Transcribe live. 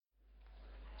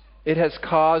It has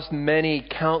caused many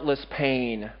countless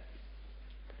pain.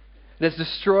 It has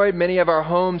destroyed many of our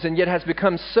homes and yet has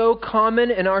become so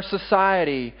common in our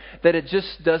society that it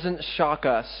just doesn't shock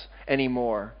us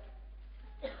anymore.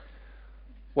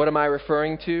 What am I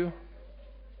referring to?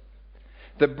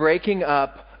 The breaking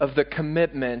up of the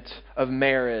commitment of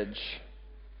marriage.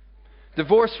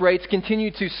 Divorce rates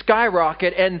continue to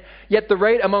skyrocket, and yet the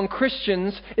rate among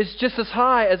Christians is just as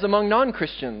high as among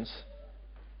non-Christians.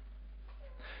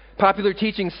 Popular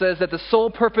teaching says that the sole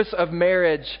purpose of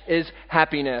marriage is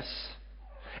happiness,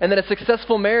 and that a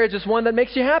successful marriage is one that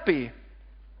makes you happy.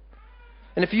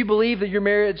 And if you believe that your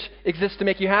marriage exists to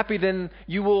make you happy, then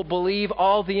you will believe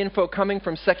all the info coming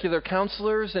from secular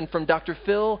counselors and from Dr.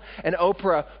 Phil and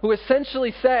Oprah, who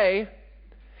essentially say,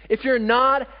 if you're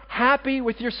not happy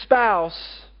with your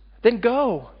spouse, then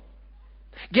go.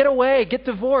 Get away, get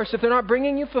divorced. If they're not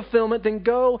bringing you fulfillment, then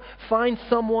go find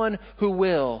someone who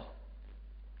will.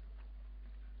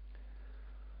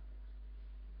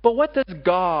 But what does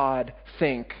God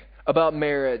think about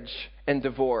marriage and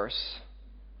divorce?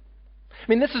 I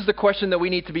mean, this is the question that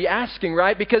we need to be asking,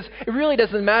 right? Because it really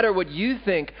doesn't matter what you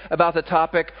think about the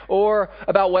topic or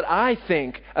about what I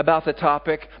think about the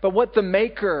topic, but what the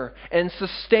maker and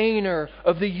sustainer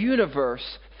of the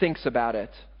universe thinks about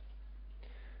it.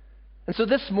 And so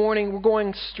this morning, we're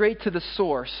going straight to the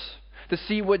source to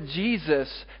see what Jesus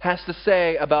has to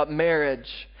say about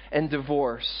marriage and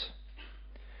divorce.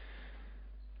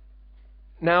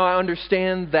 Now, I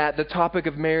understand that the topic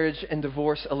of marriage and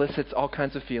divorce elicits all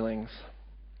kinds of feelings.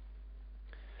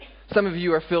 Some of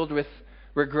you are filled with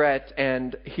regret,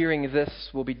 and hearing this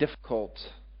will be difficult.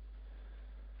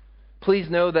 Please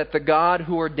know that the God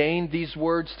who ordained these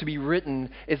words to be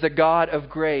written is a God of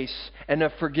grace and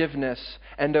of forgiveness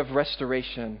and of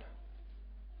restoration.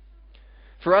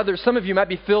 For others, some of you might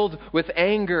be filled with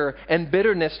anger and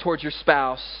bitterness towards your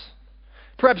spouse.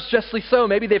 Perhaps justly so.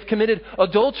 Maybe they've committed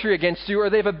adultery against you, or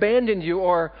they've abandoned you,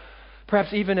 or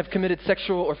perhaps even have committed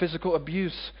sexual or physical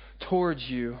abuse towards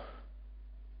you.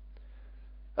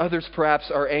 Others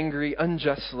perhaps are angry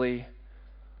unjustly.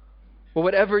 Well,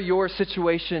 whatever your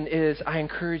situation is, I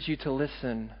encourage you to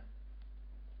listen.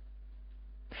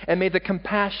 And may the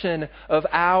compassion of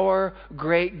our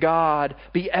great God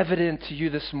be evident to you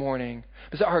this morning.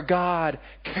 Because our God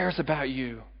cares about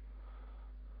you.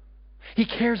 He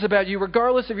cares about you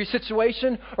regardless of your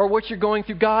situation or what you're going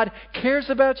through. God cares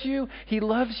about you. He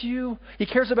loves you. He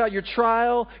cares about your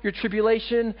trial, your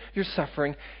tribulation, your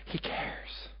suffering. He cares.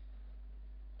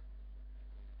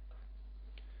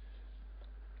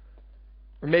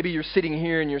 Or maybe you're sitting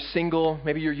here and you're single.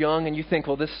 Maybe you're young and you think,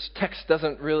 well, this text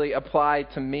doesn't really apply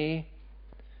to me.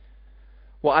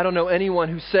 Well, I don't know anyone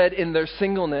who said in their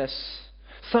singleness,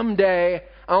 someday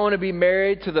I want to be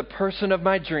married to the person of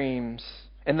my dreams,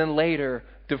 and then later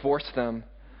divorce them.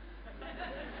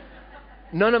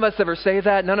 None of us ever say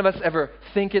that. None of us ever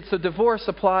think it. So divorce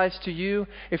applies to you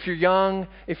if you're young,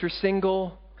 if you're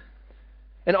single.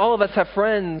 And all of us have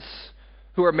friends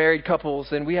who are married couples,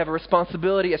 and we have a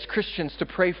responsibility as Christians to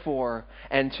pray for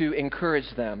and to encourage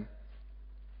them.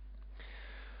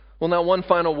 Well, now one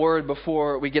final word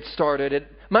before we get started.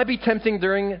 It might be tempting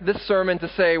during this sermon to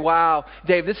say, wow,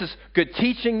 Dave, this is good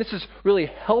teaching. This is really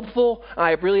helpful.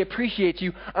 I really appreciate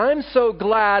you. I'm so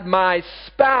glad my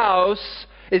spouse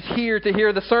is here to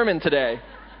hear the sermon today.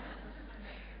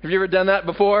 Have you ever done that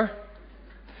before?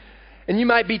 And you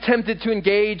might be tempted to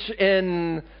engage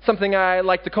in something I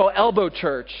like to call elbow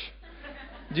church.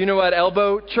 Do you know what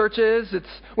elbow church is? It's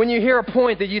when you hear a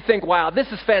point that you think, wow, this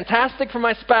is fantastic for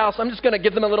my spouse. I'm just going to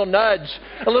give them a little nudge,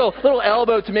 a little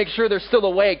elbow to make sure they're still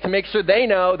awake, to make sure they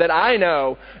know that I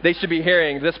know they should be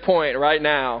hearing this point right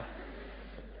now.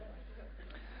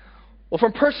 Well,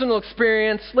 from personal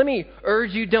experience, let me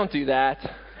urge you, don't do that.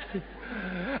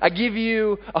 I give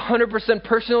you 100%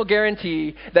 personal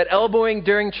guarantee that elbowing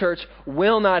during church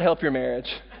will not help your marriage.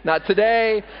 Not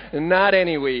today, not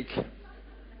any week.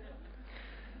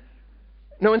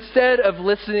 No, instead of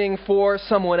listening for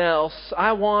someone else,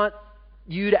 I want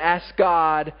you to ask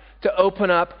God to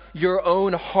open up your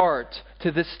own heart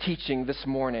to this teaching this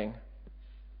morning.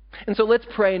 And so let's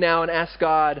pray now and ask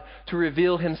God to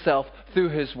reveal Himself through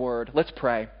His Word. Let's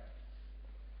pray.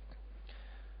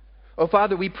 Oh,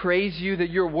 Father, we praise You that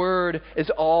Your Word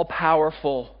is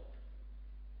all-powerful.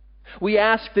 We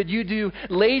ask that You do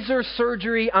laser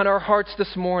surgery on our hearts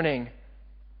this morning.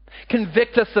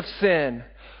 Convict us of sin.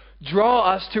 Draw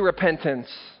us to repentance.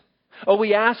 Oh,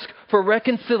 we ask for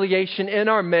reconciliation in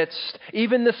our midst.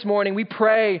 Even this morning, we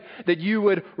pray that You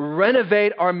would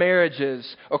renovate our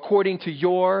marriages according to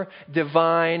Your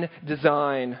divine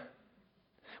design.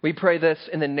 We pray this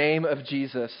in the name of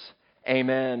Jesus.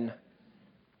 Amen.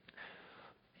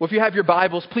 Well, if you have your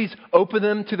Bibles, please open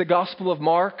them to the Gospel of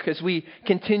Mark as we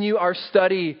continue our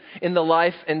study in the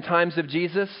life and times of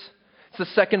Jesus. It's the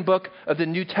second book of the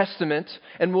New Testament,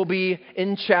 and we'll be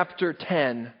in chapter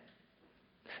 10.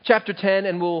 Chapter 10,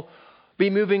 and we'll be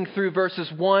moving through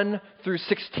verses 1 through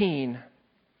 16.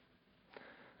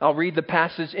 I'll read the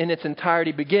passage in its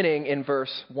entirety, beginning in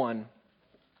verse 1.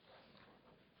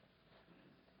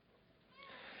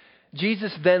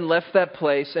 Jesus then left that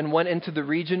place and went into the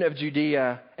region of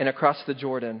Judea and across the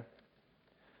Jordan.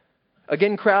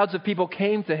 Again, crowds of people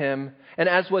came to him, and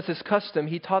as was his custom,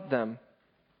 he taught them.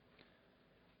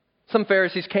 Some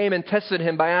Pharisees came and tested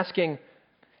him by asking,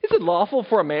 "Is it lawful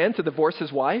for a man to divorce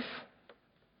his wife?"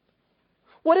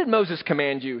 "What did Moses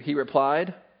command you?" he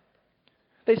replied.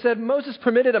 They said, "Moses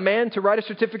permitted a man to write a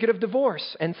certificate of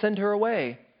divorce and send her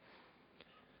away."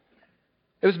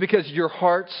 "It was because your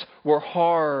hearts were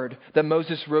hard that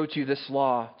Moses wrote you this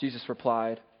law," Jesus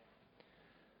replied.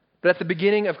 "But at the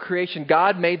beginning of creation,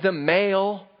 God made them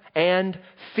male and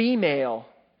female.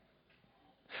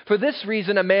 For this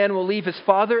reason, a man will leave his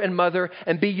father and mother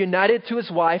and be united to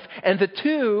his wife, and the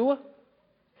two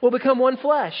will become one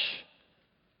flesh.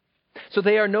 So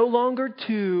they are no longer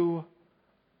two,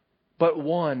 but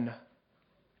one.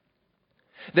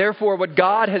 Therefore, what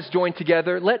God has joined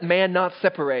together, let man not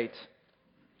separate."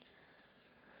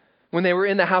 When they were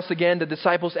in the house again, the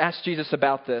disciples asked Jesus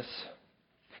about this.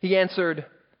 He answered,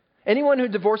 "Anyone who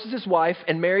divorces his wife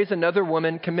and marries another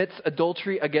woman commits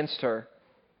adultery against her.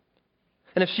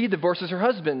 And if she divorces her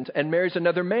husband and marries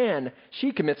another man,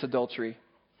 she commits adultery."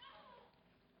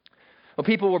 Well,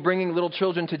 people were bringing little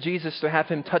children to Jesus to have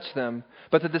him touch them,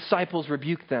 but the disciples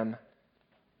rebuked them.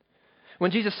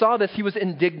 When Jesus saw this, he was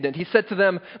indignant. He said to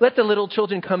them, "Let the little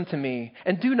children come to me,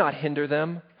 and do not hinder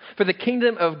them, for the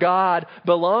kingdom of God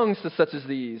belongs to such as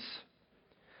these.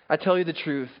 I tell you the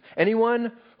truth,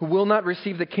 anyone who will not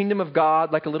receive the kingdom of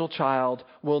God like a little child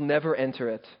will never enter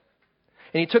it."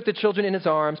 And he took the children in his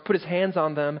arms, put his hands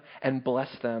on them, and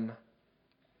blessed them.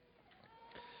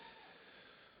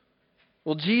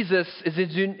 Well, Jesus is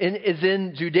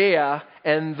in Judea,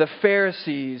 and the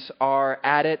Pharisees are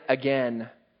at it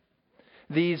again.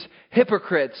 These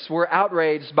hypocrites were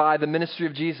outraged by the ministry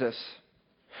of Jesus.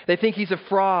 They think he's a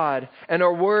fraud and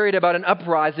are worried about an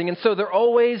uprising, and so they're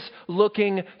always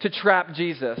looking to trap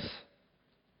Jesus.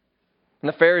 And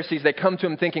the Pharisees, they come to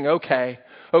him thinking, okay,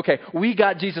 we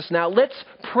got Jesus now. Let's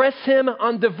press him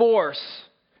on divorce.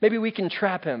 Maybe we can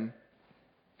trap him.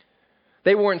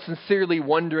 They weren't sincerely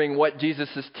wondering what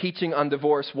Jesus' teaching on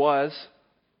divorce was.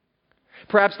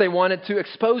 Perhaps they wanted to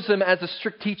expose him as a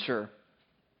strict teacher.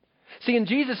 See, in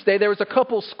Jesus' day, there was a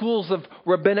couple schools of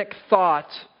rabbinic thought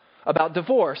about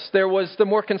divorce. There was the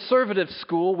more conservative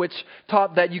school, which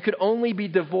taught that you could only be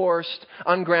divorced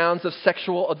on grounds of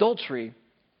sexual adultery.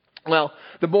 Well,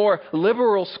 the more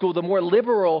liberal school, the more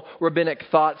liberal rabbinic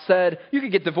thought said you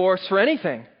could get divorced for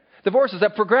anything. Divorce is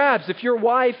up for grabs. If your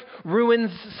wife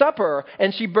ruins supper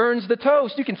and she burns the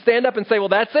toast, you can stand up and say, "Well,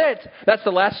 that's it. That's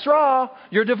the last straw.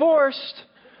 You're divorced."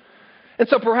 And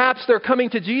so perhaps they're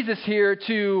coming to Jesus here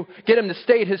to get him to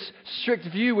state his strict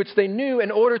view, which they knew,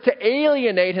 in order to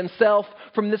alienate himself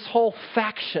from this whole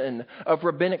faction of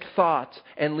rabbinic thought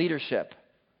and leadership.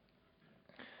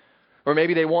 Or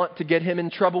maybe they want to get him in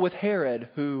trouble with Herod,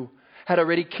 who had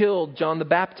already killed John the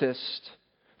Baptist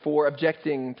for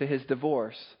objecting to his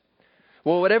divorce.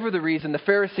 Well, whatever the reason, the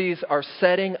Pharisees are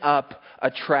setting up a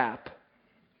trap.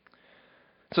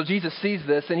 So Jesus sees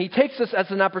this, and he takes this as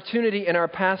an opportunity in our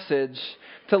passage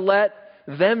to let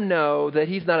them know that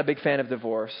he's not a big fan of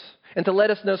divorce, and to let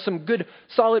us know some good,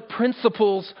 solid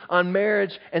principles on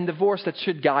marriage and divorce that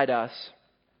should guide us.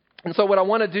 And so what I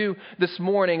want to do this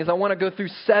morning is I want to go through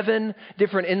 7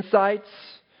 different insights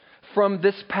from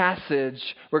this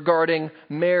passage regarding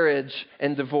marriage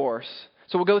and divorce.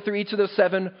 So we'll go through each of those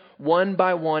 7 one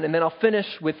by one, and then I'll finish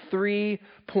with 3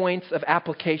 points of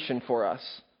application for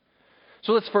us.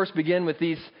 So let's first begin with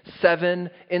these 7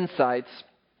 insights.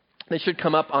 They should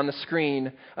come up on the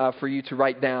screen for you to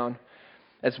write down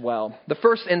as well. The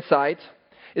first insight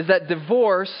is that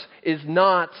divorce is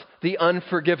not the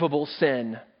unforgivable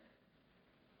sin.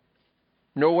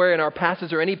 Nowhere in our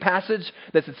passage or any passage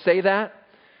does it say that.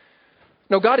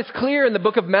 No, God is clear in the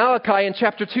book of Malachi in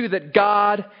chapter 2 that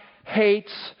God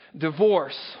hates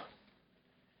divorce.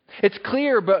 It's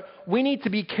clear, but we need to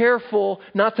be careful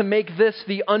not to make this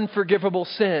the unforgivable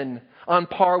sin on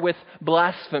par with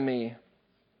blasphemy.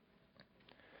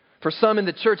 For some in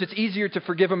the church, it's easier to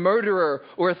forgive a murderer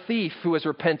or a thief who has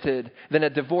repented than a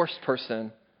divorced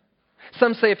person.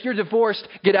 Some say, if you're divorced,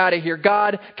 get out of here.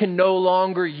 God can no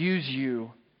longer use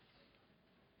you.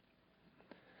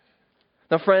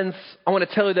 Now, friends, I want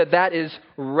to tell you that that is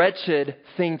wretched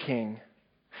thinking,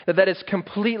 that is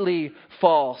completely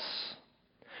false.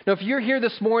 Now, if you're here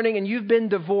this morning and you've been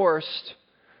divorced,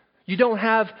 you don't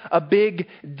have a big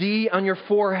D on your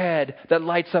forehead that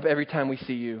lights up every time we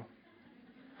see you.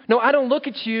 No, I don't look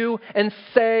at you and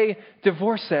say,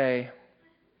 divorcee.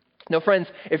 No, friends,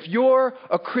 if you're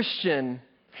a Christian,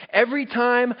 every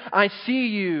time I see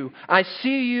you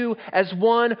as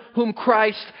one whom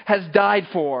Christ has died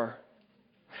for.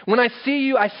 When I see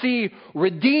you, I see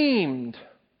redeemed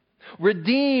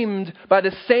by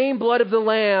the same blood of the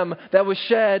Lamb that was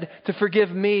shed to forgive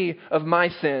me of my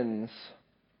sins.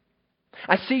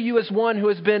 I see you as one who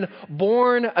has been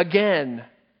born again,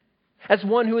 as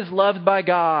one who is loved by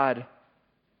God.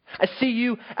 I see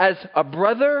you as a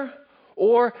brother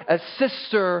or a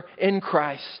sister in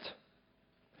Christ.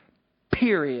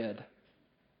 Period.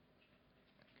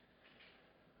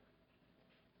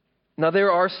 Now,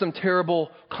 there are some terrible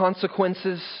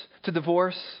consequences to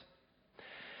divorce.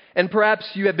 And perhaps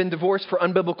you have been divorced for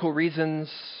unbiblical reasons.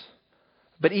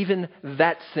 But even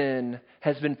that sin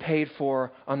has been paid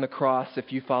for on the cross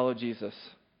if you follow Jesus.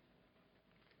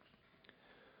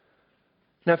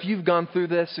 Now, if you've gone through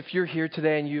this, if you're here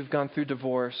today and you've gone through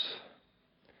divorce,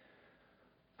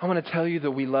 I want to tell you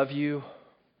that we love you.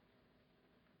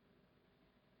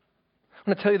 I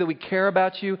want to tell you that we care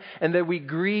about you and that we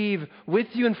grieve with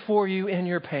you and for you in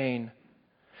your pain.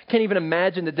 Can't even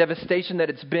imagine the devastation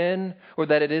that it's been or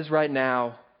that it is right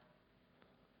now.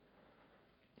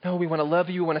 No, we want to love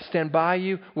you. We want to stand by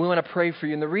you. We want to pray for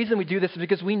you. And the reason we do this is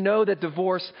because we know that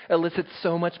divorce elicits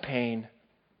so much pain.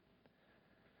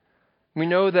 We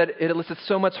know that it elicits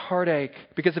so much heartache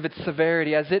because of its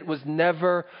severity, as it was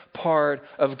never part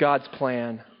of God's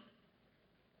plan.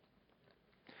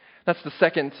 That's the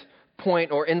second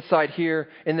point or insight here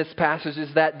in this passage,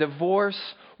 is that divorce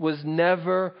was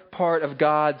never part of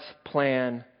God's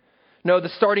plan. No, the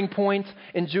starting point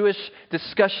in Jewish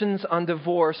discussions on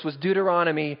divorce was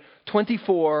Deuteronomy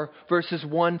 24, verses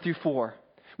 1 through 4,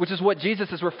 which is what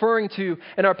Jesus is referring to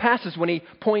in our passage when he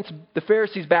points the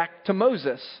Pharisees back to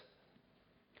Moses.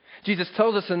 Jesus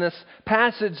tells us in this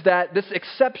passage that this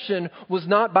exception was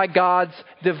not by God's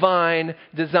divine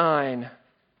design.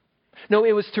 No,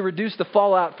 it was to reduce the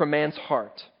fallout from man's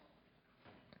heart.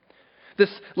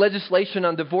 This legislation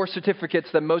on divorce certificates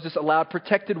that Moses allowed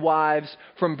protected wives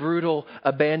from brutal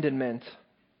abandonment.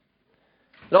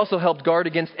 It also helped guard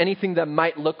against anything that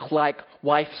might look like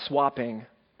wife swapping.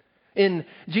 In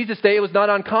Jesus' day, it was not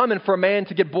uncommon for a man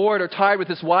to get bored or tired with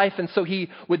his wife, and so he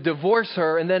would divorce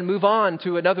her and then move on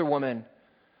to another woman.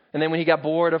 And then when he got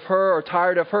bored of her or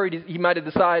tired of her, he might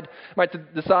decide,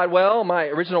 well, my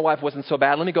original wife wasn't so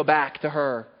bad. Let me go back to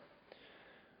her.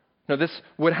 No, this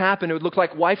would happen. It would look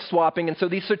like wife swapping. And so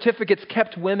these certificates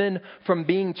kept women from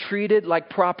being treated like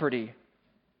property.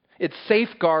 It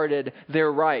safeguarded their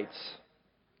rights.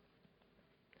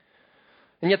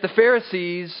 And yet the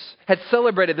Pharisees had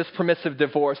celebrated this permissive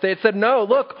divorce. They had said, no,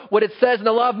 look what it says in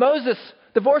the law of Moses.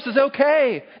 Divorce is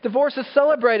okay. Divorce is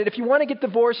celebrated. If you want to get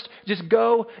divorced, just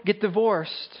go get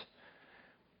divorced.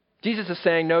 Jesus is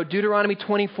saying, no, Deuteronomy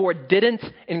 24 didn't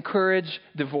encourage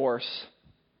divorce.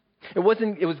 It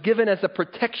was given as a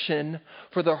protection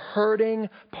for the hurting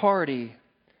party,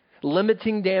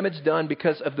 limiting damage done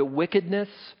because of the wickedness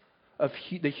of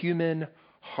the human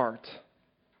heart.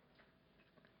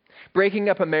 Breaking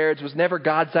up a marriage was never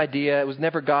God's idea. It was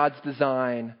never God's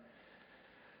design.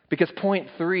 Because point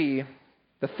 3,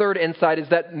 the third insight, is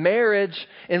that marriage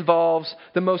involves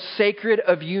the most sacred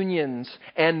of unions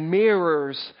and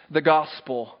mirrors the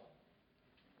gospel.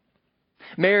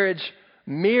 Marriage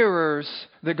mirrors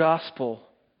the gospel.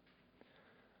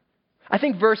 I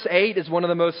think verse 8 is one of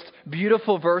the most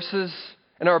beautiful verses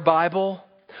in our Bible,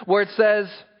 where it says,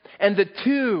 and the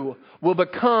two will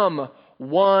become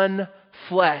one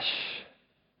flesh.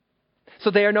 So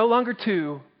they are no longer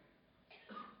two,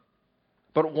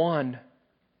 but one.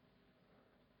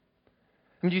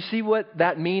 And do you see what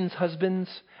that means, husbands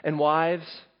and wives?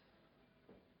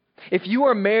 If you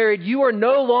are married, you are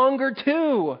no longer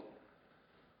two,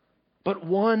 but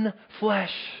one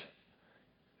flesh.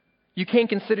 You can't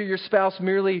consider your spouse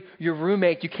merely your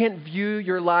roommate. You can't view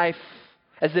your life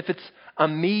as if it's a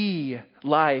me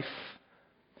life.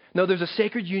 No, there's a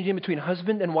sacred union between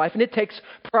husband and wife, and it takes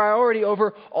priority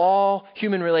over all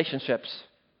human relationships.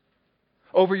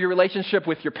 Over your relationship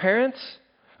with your parents,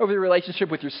 over your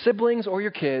relationship with your siblings or your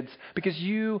kids, because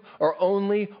you are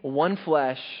only one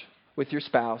flesh with your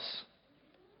spouse.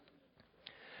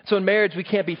 So in marriage, we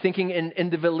can't be thinking in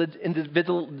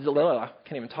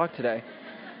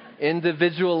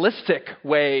individualistic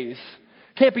ways.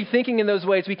 can't be thinking in those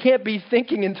ways. We can't be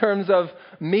thinking in terms of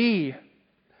me.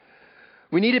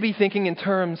 We need to be thinking in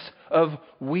terms of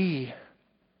we.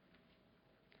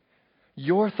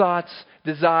 Your thoughts,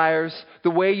 desires,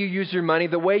 the way you use your money,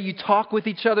 the way you talk with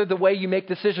each other, the way you make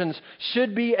decisions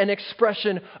should be an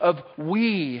expression of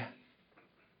we,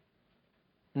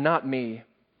 not me.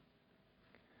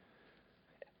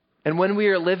 And when we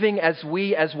are living as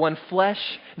we, as one flesh,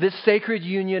 this sacred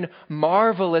union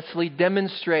marvelously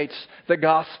demonstrates the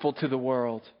gospel to the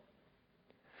world.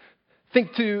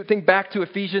 Think back to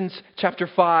Ephesians chapter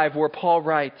 5, where Paul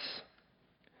writes,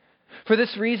 "For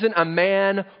this reason, a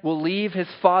man will leave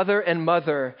his father and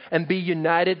mother and be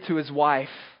united to his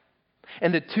wife,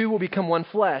 and the two will become one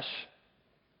flesh."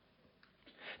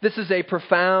 This is a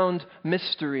profound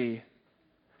mystery,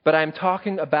 but I'm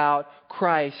talking about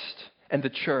Christ and the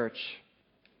church.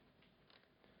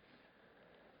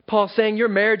 Paul's saying your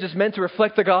marriage is meant to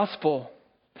reflect the gospel.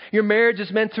 Your marriage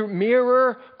is meant to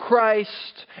mirror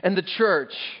Christ and the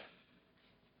church.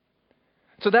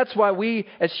 So that's why we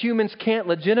as humans can't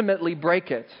legitimately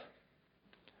break it.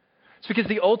 It's because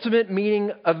the ultimate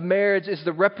meaning of marriage is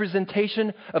the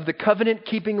representation of the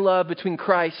covenant-keeping love between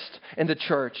Christ and the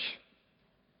church.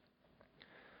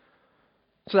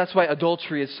 So that's why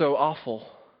adultery is so awful.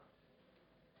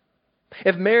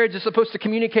 If marriage is supposed to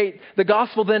communicate the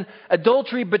gospel, then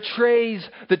adultery betrays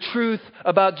the truth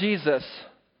about Jesus.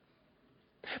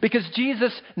 Because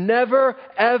Jesus never,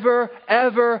 ever,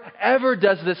 ever, ever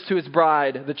does this to his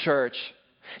bride, the church.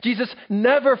 Jesus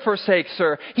never forsakes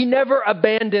her. He never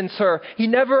abandons her. He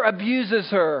never abuses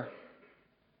her.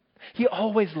 He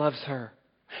always loves her.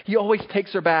 He always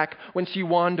takes her back when she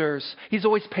wanders. He's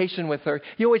always patient with her.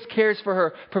 He always cares for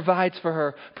her, provides for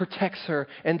her, protects her,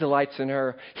 and delights in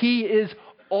her. He is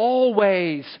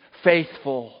always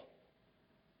faithful.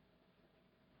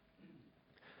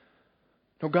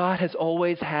 No, God has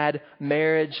always had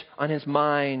marriage on his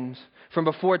mind. From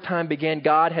before time began,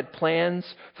 God had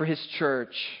plans for his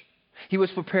church. He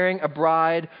was preparing a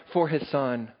bride for his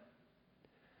son.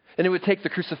 And it would take the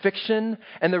crucifixion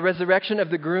and the resurrection of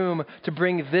the groom to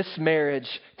bring this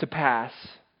marriage to pass.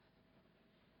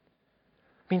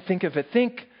 I mean, think of it.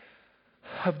 Think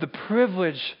of the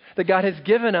privilege that God has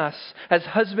given us as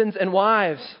husbands and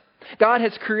wives. God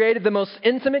has created the most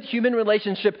intimate human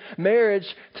relationship,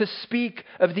 marriage, to speak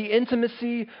of the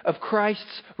intimacy of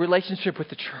Christ's relationship with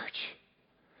the church.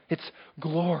 It's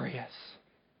glorious.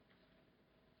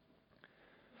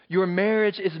 Your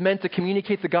marriage is meant to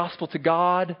communicate the gospel to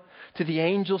God, to the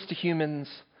angels, to humans,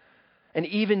 and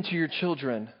even to your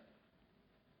children.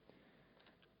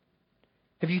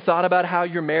 Have you thought about how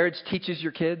your marriage teaches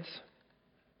your kids?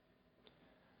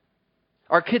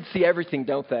 Our kids see everything,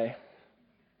 don't they?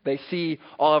 They see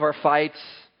all of our fights.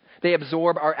 They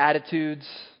absorb our attitudes.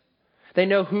 They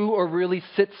know who or really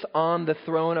sits on the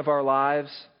throne of our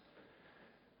lives.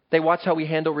 They watch how we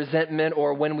handle resentment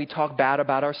or when we talk bad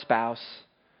about our spouse.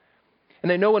 And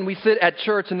they know when we sit at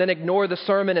church and then ignore the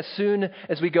sermon as soon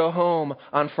as we go home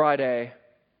on Friday.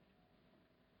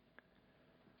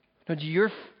 Now, do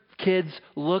your kids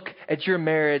look at your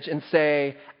marriage and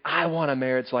say, "I want a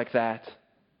marriage like that"?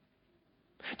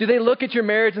 Do they look at your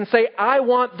marriage and say, "I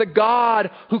want the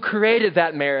God who created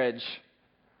that marriage"?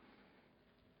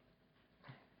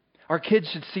 Our kids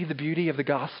should see the beauty of the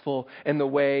gospel in the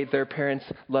way their parents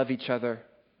love each other.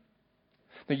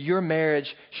 But your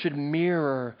marriage should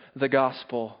mirror the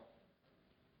gospel.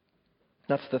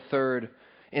 That's the third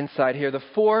insight here. The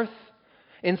fourth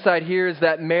insight here is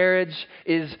that marriage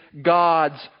is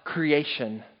God's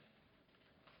creation.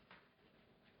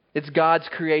 It's God's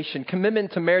creation.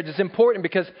 Commitment to marriage is important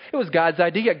because it was God's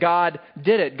idea. God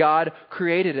did it. God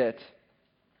created it.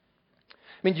 I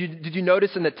mean, did you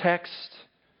notice in the text,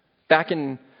 back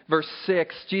in verse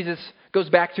 6, Jesus goes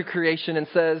back to creation and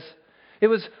says, it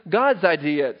was God's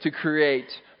idea to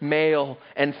create male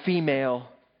and female.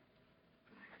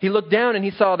 He looked down and he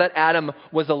saw that Adam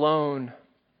was alone.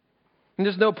 And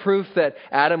there's no proof that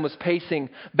Adam was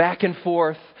pacing back and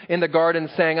forth in the garden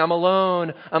saying, "I'm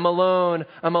alone, I'm alone,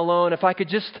 I'm alone. If I could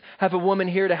just have a woman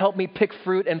here to help me pick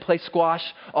fruit and play squash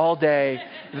all day,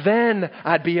 then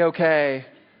I'd be okay."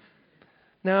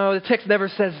 No, the text never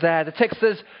says that. The text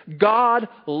says God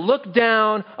looked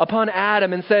down upon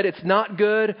Adam and said, "It's not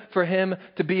good for him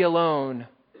to be alone."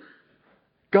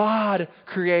 God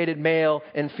created male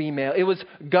and female. It was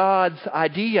God's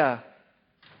idea.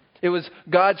 It was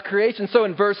God's creation. So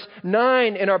in verse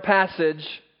 9 in our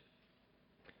passage,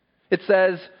 it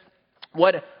says,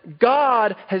 "What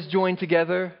God has joined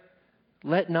together,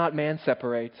 let not man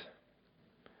separate."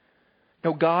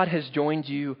 No, God has joined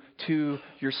you to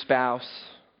your spouse.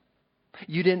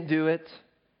 You didn't do it.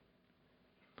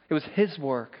 It was His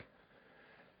work.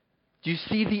 Do you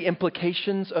see the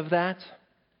implications of that?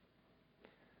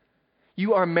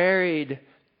 You are married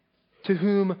to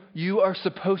whom you are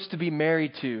supposed to be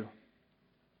married to.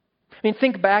 I mean,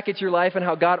 think back at your life and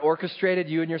how God orchestrated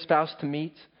you and your spouse to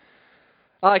meet.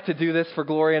 I like to do this for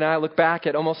Gloria and I. Look back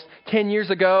at almost 10 years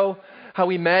ago, how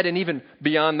we met, and even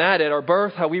beyond that, at our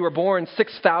birth, how we were born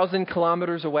 6,000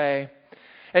 kilometers away.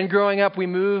 And growing up, we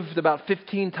moved about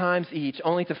 15 times each,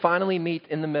 only to finally meet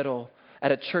in the middle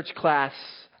at a church class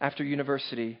after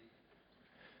university.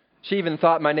 She even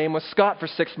thought my name was Scott for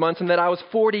 6 months and that I was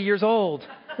 40 years old.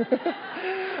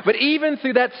 But even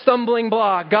through that stumbling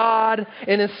block, God,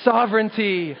 in His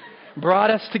sovereignty, brought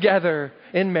us together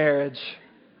in marriage.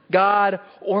 God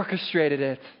orchestrated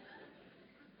it.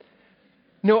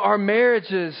 No, our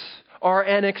marriages are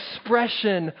an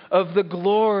expression of the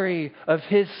glory of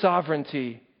His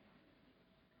sovereignty.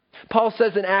 Paul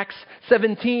says in Acts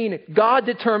 17, God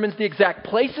determines the exact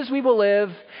places we will live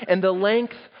and the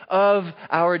length of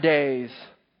our days.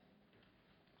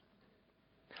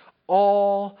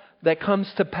 All that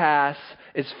comes to pass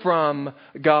is from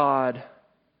God.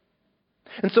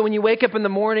 And so when you wake up in the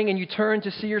morning and you turn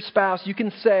to see your spouse, you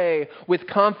can say with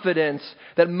confidence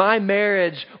that my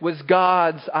marriage was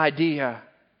God's idea.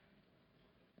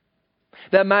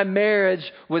 That my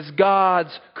marriage was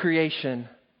God's creation.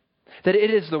 That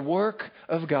it is the work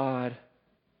of God.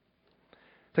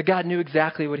 That God knew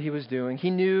exactly what He was doing.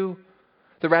 He knew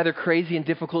the rather crazy and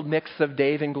difficult mix of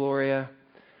Dave and Gloria.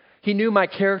 He knew my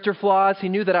character flaws. He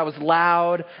knew that I was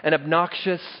loud and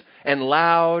obnoxious and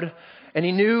loud. And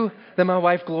He knew that my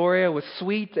wife Gloria was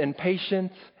sweet and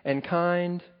patient and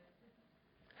kind.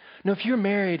 No, if you're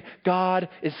married, God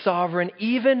is sovereign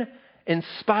even in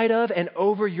spite of and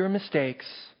over your mistakes.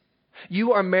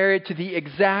 You are married to the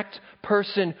exact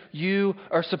person you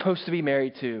are supposed to be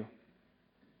married to.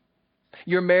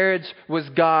 Your marriage was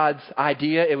God's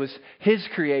idea. It was His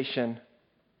creation.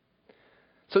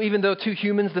 So even though two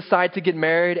humans decide to get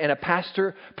married and a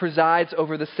pastor presides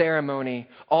over the ceremony,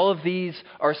 all of these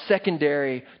are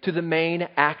secondary to the main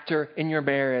actor in your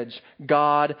marriage,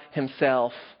 God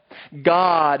Himself.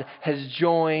 God has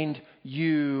joined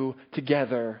you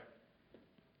together.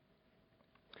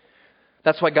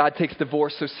 That's why God takes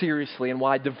divorce so seriously and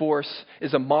why divorce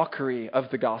is a mockery of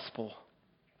the gospel.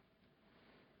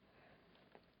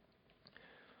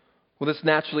 Well, this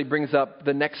naturally brings up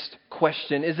the next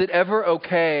question. Is it ever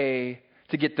okay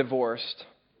to get divorced?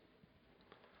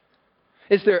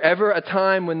 Is there ever a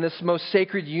time when this most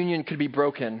sacred union could be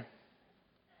broken?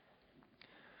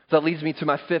 That leads me to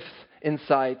my fifth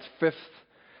insight, fifth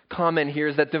comment here,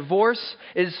 is that divorce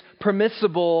is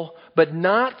permissible but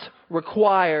not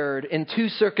required in two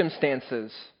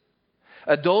circumstances: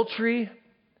 adultery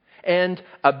and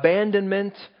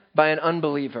abandonment by an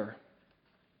unbeliever.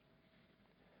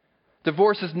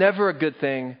 Divorce is never a good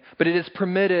thing, but it is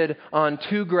permitted on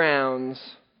two grounds.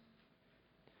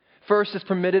 First, it's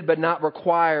permitted but not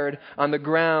required on the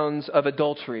grounds of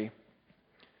adultery.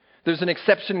 There's an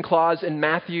exception clause in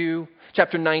Matthew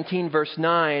chapter 19, verse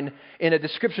 9, in a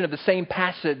description of the same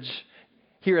passage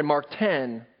here in Mark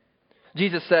 10.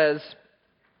 Jesus says,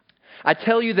 "I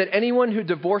tell you that anyone who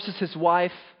divorces his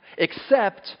wife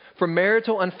except for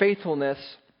marital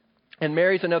unfaithfulness and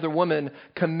marries another woman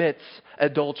commits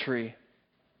adultery."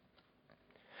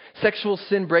 Sexual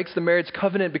sin breaks the marriage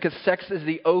covenant because sex is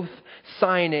the oath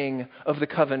signing of the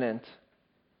covenant.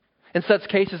 In such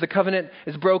cases, the covenant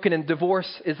is broken and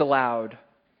divorce is allowed.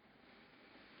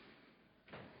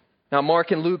 Now,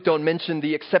 Mark and Luke don't mention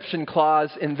the exception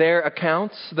clause in their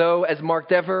accounts, though, as Mark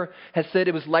Dever has said,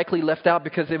 it was likely left out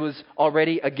because it was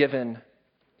already a given.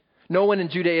 No one in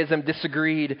Judaism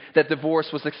disagreed that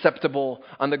divorce was acceptable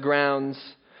on the grounds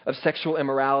of sexual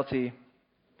immorality.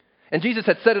 And Jesus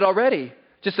had said it already,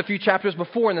 just a few chapters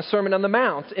before in the Sermon on the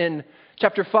Mount. In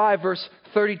chapter 5, verse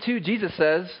 32, Jesus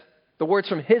says, the words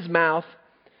from His mouth,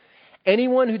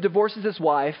 "Anyone who divorces his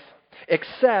wife,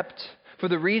 except for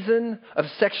the reason of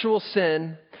sexual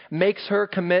sin, makes her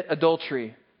commit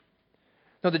adultery."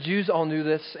 Now, the Jews all knew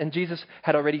this, and Jesus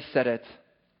had already said it.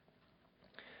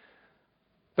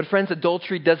 But friends,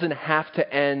 adultery doesn't have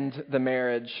to end the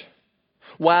marriage.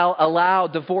 While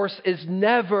allowed, divorce is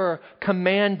never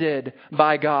commanded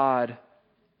by God.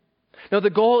 No, the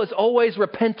goal is always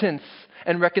repentance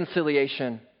and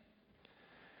reconciliation.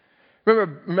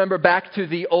 Remember back to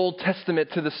the Old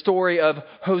Testament, to the story of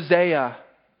Hosea.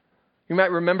 You might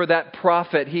remember that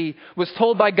prophet. He was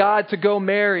told by God to go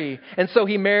marry, and so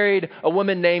he married a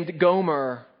woman named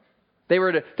Gomer. They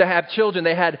were to have children.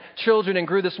 They had children and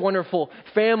grew this wonderful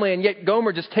family, and yet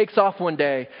Gomer just takes off one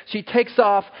day. She takes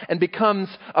off and becomes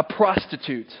a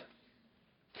prostitute.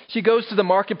 She goes to the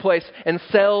marketplace and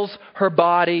sells her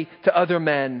body to other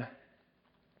men.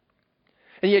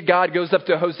 And yet God goes up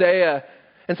to Hosea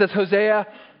and says, Hosea,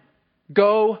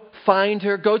 go find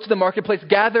her, go to the marketplace,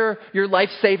 gather your life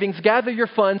savings, gather your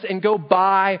funds, and go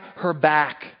buy her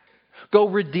back. Go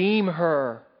redeem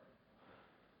her.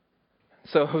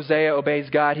 So Hosea obeys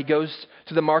God. He goes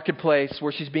to the marketplace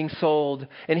where she's being sold,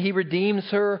 and he redeems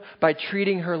her by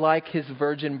treating her like his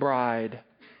virgin bride.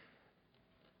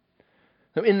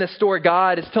 Now, in this story,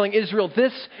 God is telling Israel,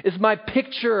 this is my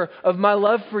picture of my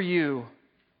love for you.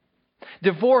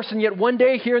 Divorce, and yet one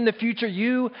day here in the future,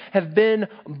 you have been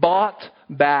bought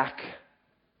back.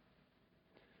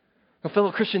 Now,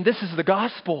 fellow Christian, this is the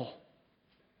gospel.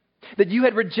 That you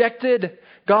had rejected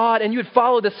God and you had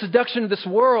followed the seduction of this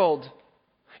world.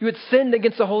 You had sinned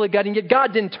against the holy God, and yet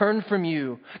God didn't turn from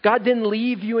you. God didn't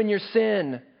leave you in your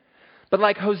sin. But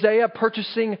like Hosea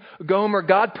purchasing Gomer,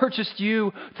 God purchased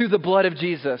you through the blood of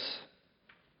Jesus.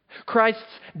 Christ's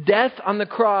death on the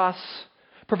cross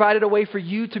provided a way for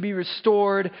you to be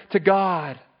restored to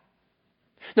God.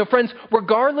 Now, friends,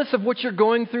 regardless of what you're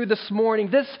going through this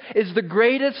morning, this is the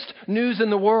greatest news in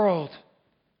the world.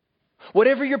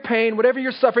 Whatever your pain, whatever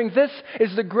you're suffering, this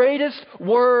is the greatest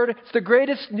word, it's the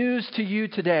greatest news to you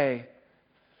today.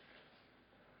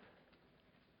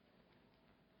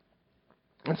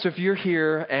 And so if you're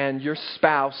here and your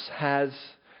spouse has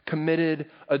committed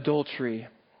adultery,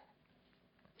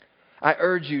 I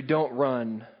urge you, don't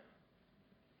run.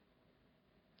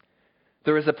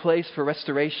 There is a place for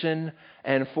restoration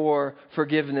and for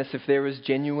forgiveness if there is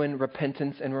genuine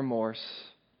repentance and remorse.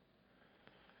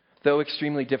 Though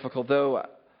extremely difficult, though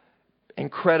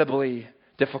incredibly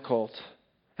difficult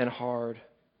and hard.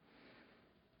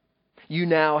 You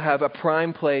now have a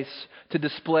prime place to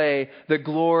display the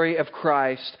glory of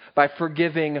Christ by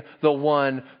forgiving the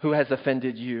one who has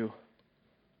offended you.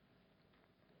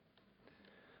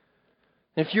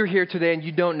 If you're here today and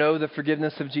you don't know the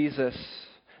forgiveness of Jesus,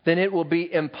 then it will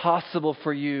be impossible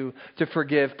for you to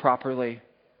forgive properly.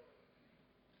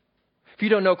 If you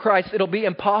don't know Christ, it'll be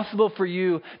impossible for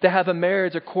you to have a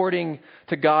marriage according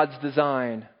to God's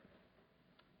design.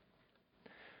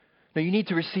 Now, you need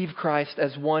to receive Christ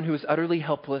as one who is utterly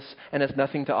helpless and has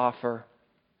nothing to offer.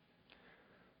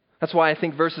 That's why I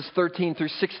think verses 13 through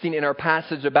 16 in our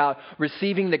passage about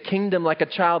receiving the kingdom like a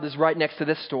child is right next to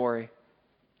this story.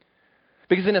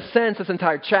 Because in a sense, this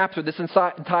entire chapter, this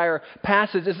entire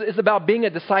passage is about being a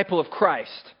disciple of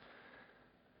Christ.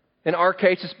 In our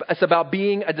case, it's about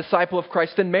being a disciple of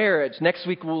Christ in marriage. Next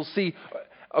week, we'll see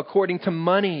according to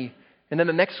money. And then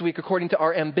the next week, according to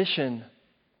our ambition.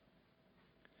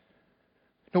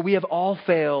 No, we have all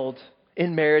failed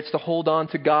in marriage to hold on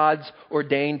to God's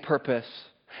ordained purpose.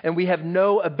 And we have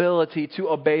no ability to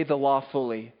obey the law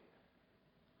fully.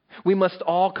 We must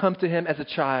all come to Him as a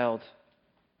child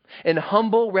in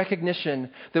humble recognition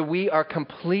that we are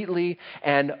completely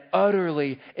and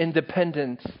utterly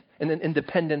independent in an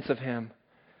independence of Him.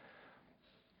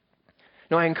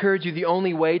 Now, I encourage you, the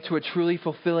only way to a truly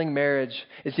fulfilling marriage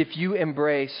is if you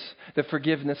embrace the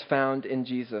forgiveness found in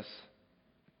Jesus.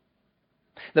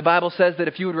 The Bible says that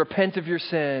if you would repent of your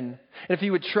sin, and if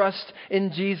you would trust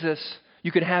in Jesus,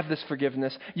 you can have this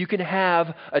forgiveness. You can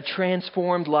have a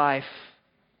transformed life.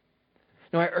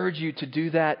 Now, I urge you to do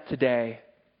that today.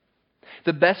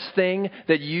 The best thing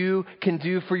that you can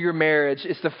do for your marriage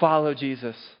is to follow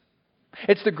Jesus.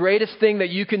 It's the greatest thing that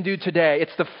you can do today.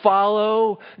 It's to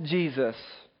follow Jesus.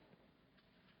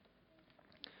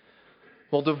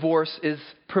 Well, divorce is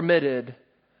permitted,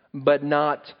 but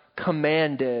not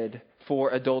commanded for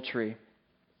adultery.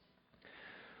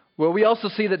 Well, we also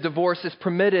see that divorce is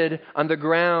permitted on the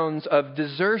grounds of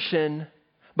desertion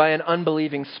by an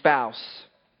unbelieving spouse.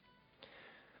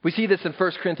 We see this in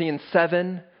 1 Corinthians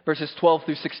 7, verses 12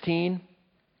 through 16.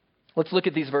 Let's look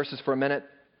at these verses for a minute.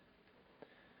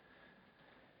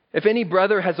 If any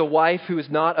brother has a wife who is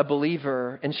not a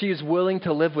believer, and she is willing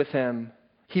to live with him,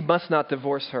 he must not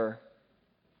divorce her.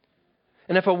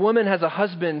 And if a woman has a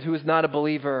husband who is not a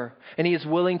believer, and he is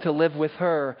willing to live with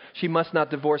her, she must not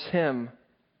divorce him.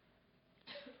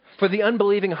 For the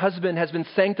unbelieving husband has been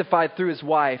sanctified through his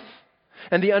wife,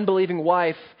 and the unbelieving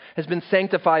wife has been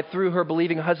sanctified through her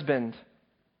believing husband.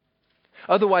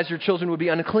 Otherwise your children would be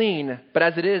unclean, but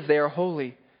as it is, they are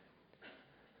holy.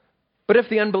 But if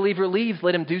the unbeliever leaves,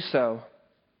 let him do so.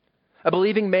 A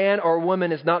believing man or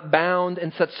woman is not bound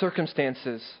in such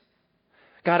circumstances.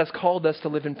 God has called us to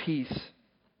live in peace.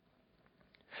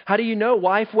 How do you know,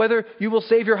 wife, whether you will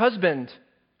save your husband?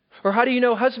 Or how do you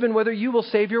know, husband, whether you will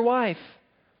save your wife?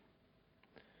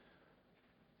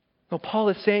 Well, Paul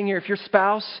is saying here, if your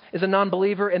spouse is a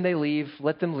non-believer and they leave,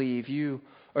 let them leave. You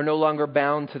are no longer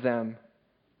bound to them.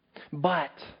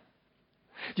 But,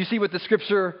 do you see what the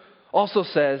Scripture also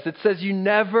says? It says you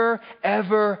never,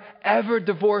 ever, ever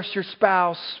divorce your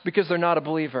spouse because they're not a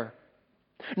believer.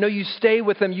 No, you stay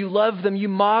with them, you love them, you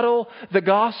model the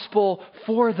gospel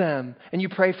for them, and you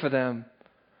pray for them.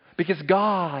 Because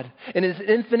God, in His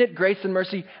infinite grace and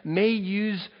mercy, may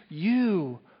use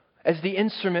you as the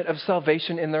instrument of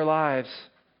salvation in their lives.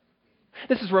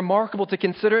 This is remarkable to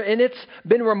consider, and it's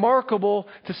been remarkable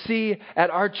to see at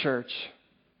our church.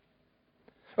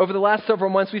 Over the last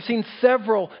several months, we've seen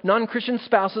several non-Christian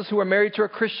spouses who are married to a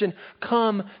Christian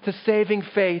come to saving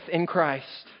faith in Christ.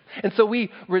 And so we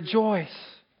rejoice.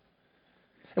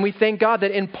 And we thank God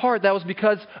that in part that was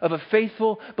because of a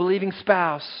faithful, believing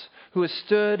spouse who has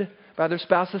stood by their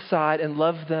spouse's side and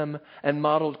loved them and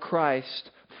modeled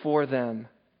Christ for them.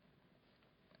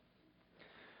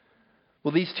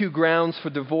 Well, these two grounds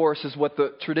for divorce is what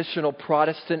the traditional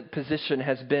Protestant position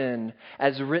has been,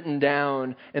 as written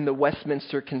down in the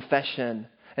Westminster Confession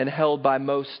and held by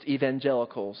most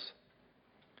evangelicals.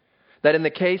 That in the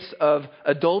case of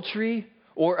adultery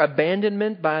or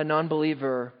abandonment by a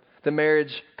non-believer, the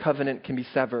marriage covenant can be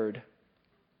severed.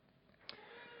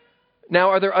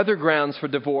 Now, are there other grounds for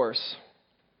divorce?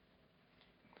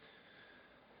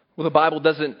 Well, the Bible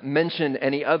doesn't mention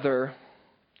any other.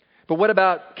 But what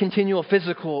about continual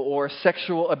physical or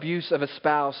sexual abuse of a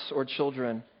spouse or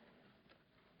children?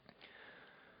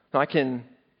 Now, I can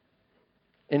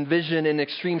envision in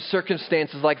extreme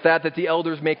circumstances like that the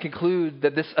elders may conclude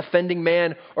that this offending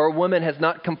man or woman has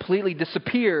not completely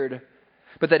disappeared,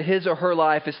 but that his or her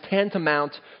life is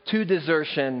tantamount to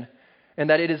desertion and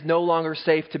that it is no longer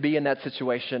safe to be in that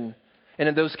situation. And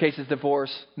in those cases,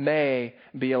 divorce may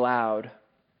be allowed.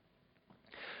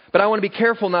 But I want to be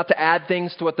careful not to add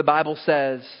things to what the Bible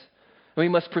says. We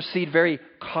must proceed very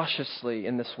cautiously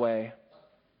in this way.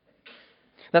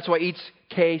 That's why each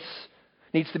case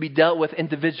needs to be dealt with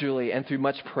individually and through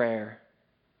much prayer.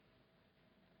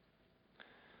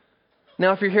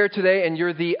 Now, if you're here today and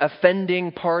you're the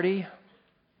offending party,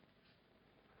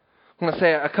 I'm going to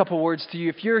say a couple words to you.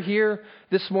 If you're here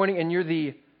this morning and you're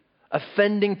the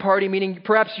offending party, meaning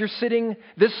perhaps you're sitting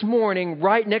this morning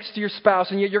right next to your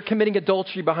spouse and yet you're committing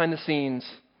adultery behind the scenes.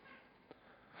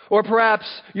 Or perhaps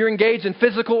you're engaged in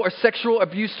physical or sexual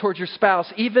abuse towards your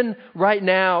spouse, even right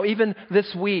now, even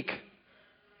this week.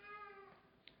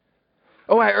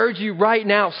 Oh, I urge you right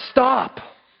now, stop.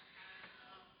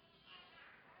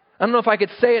 I don't know if I could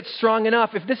say it strong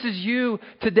enough. If this is you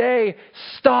today,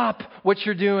 stop what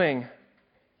you're doing.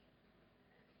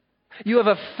 You have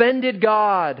offended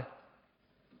God.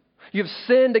 You have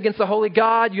sinned against the holy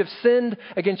God. You have sinned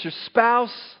against your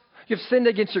spouse. You have sinned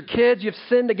against your kids. You have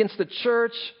sinned against the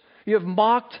church. You have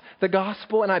mocked the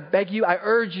gospel. And I beg you, I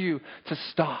urge you to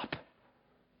stop.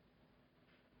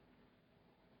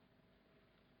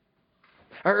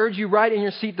 I urge you right in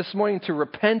your seat this morning to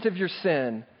repent of your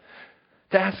sin,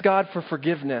 to ask God for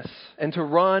forgiveness, and to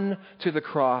run to the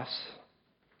cross.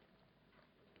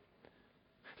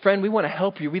 Friend, we want to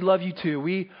help you. We love you too.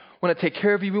 We want to take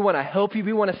care of you. We want to help you.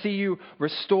 We want to see you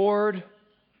restored.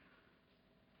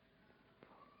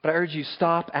 But I urge you,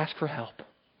 stop, ask for help,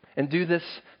 and do this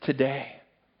today.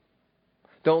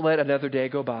 Don't let another day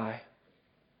go by.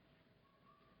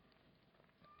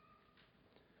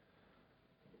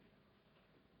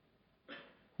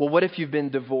 Well, what if you've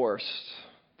been divorced?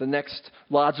 The next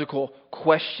logical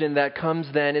question that comes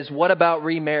then is, what about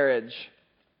remarriage?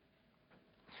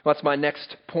 Well, that's my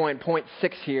next point, point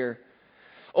 6 here.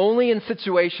 Only in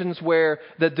situations where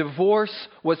the divorce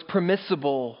was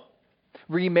permissible,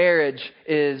 remarriage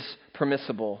is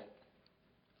permissible.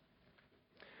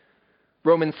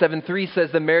 Romans 7:3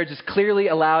 says the marriage is clearly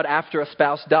allowed after a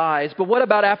spouse dies, but what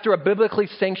about after a biblically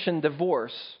sanctioned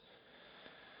divorce?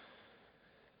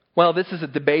 Well, this is a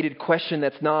debated question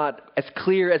that's not as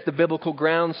clear as the biblical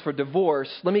grounds for divorce.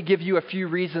 Let me give you a few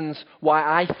reasons why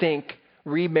I think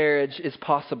remarriage is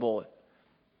possible.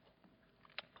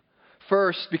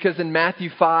 First, because in Matthew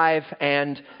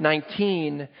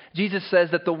 5:19, Jesus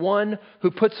says that the one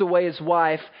who puts away his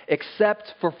wife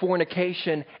except for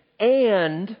fornication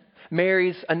and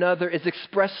marries another is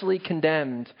expressly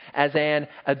condemned as an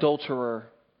adulterer.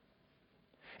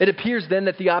 It appears then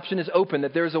that the option is open,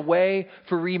 that there is a way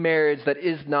for remarriage that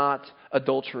is not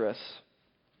adulterous.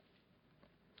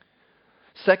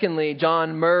 Secondly,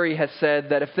 John Murray has said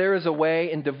that if there is a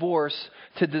way in divorce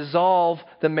to dissolve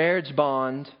the marriage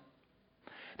bond,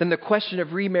 then the question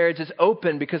of remarriage is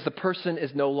open because the person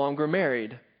is no longer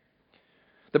married.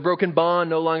 The broken bond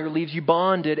no longer leaves you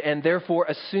bonded and therefore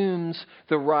assumes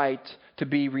the right to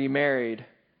be remarried.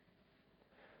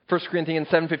 1 Corinthians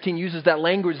 7:15 uses that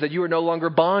language that you are no longer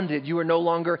bonded, you are no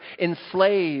longer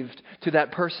enslaved to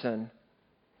that person,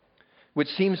 which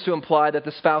seems to imply that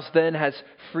the spouse then has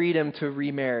freedom to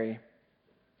remarry.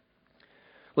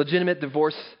 Legitimate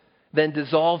divorce then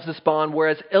dissolves this bond,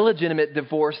 whereas illegitimate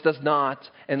divorce does not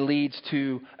and leads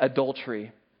to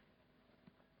adultery.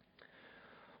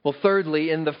 Well, thirdly,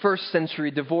 in the first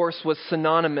century, divorce was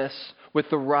synonymous with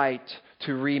the right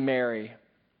to remarry.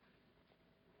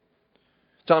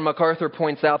 John MacArthur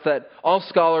points out that all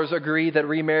scholars agree that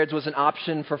remarriage was an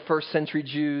option for first century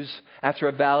Jews after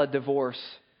a valid divorce.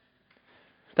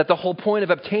 That the whole point of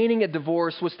obtaining a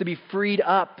divorce was to be freed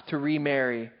up to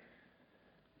remarry.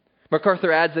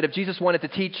 MacArthur adds that if Jesus wanted to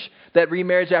teach that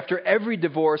remarriage after every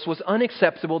divorce was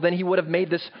unacceptable, then he would have made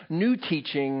this new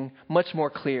teaching much more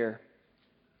clear.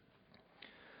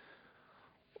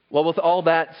 Well, with all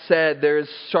that said, there is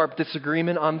sharp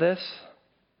disagreement on this.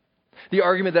 The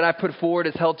argument that I put forward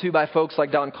is held to by folks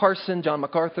like Don Carson, John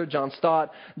MacArthur, John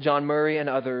Stott, John Murray, and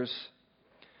others.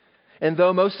 And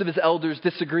though most of his elders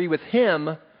disagree with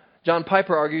him, John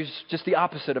Piper argues just the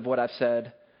opposite of what I've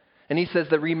said. And he says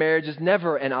that remarriage is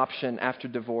never an option after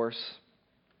divorce.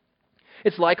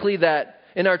 It's likely that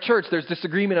in our church there's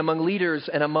disagreement among leaders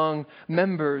and among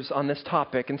members on this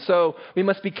topic. And so we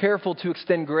must be careful to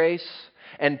extend grace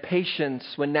and patience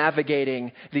when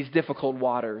navigating these difficult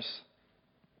waters.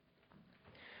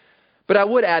 But I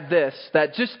would add this,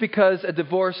 that just because a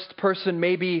divorced person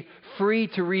may be free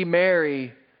to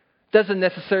remarry doesn't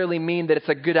necessarily mean that it's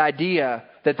a good idea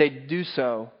that they do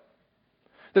so.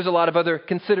 There's a lot of other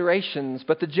considerations,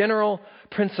 but the general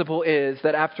principle is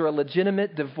that after a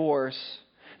legitimate divorce,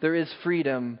 there is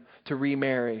freedom to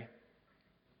remarry.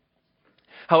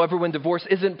 However, when divorce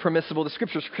isn't permissible, the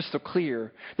Scripture is crystal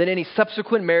clear that any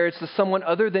subsequent marriage to someone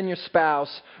other than your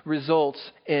spouse results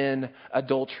in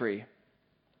adultery.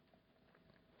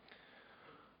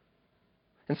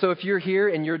 And so if you're here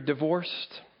and you're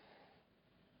divorced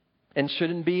and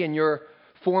shouldn't be, and your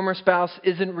former spouse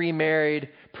isn't remarried,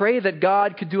 pray that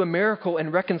God could do a miracle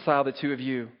and reconcile the two of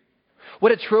you.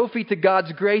 What a trophy to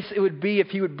God's grace it would be if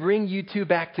He would bring you two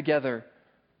back together.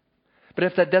 But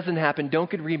if that doesn't happen,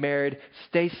 don't get remarried,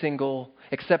 stay single,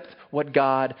 accept what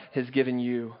God has given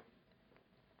you.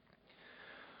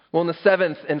 Well, and the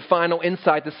seventh and final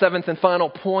insight, the seventh and final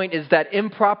point is that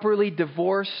improperly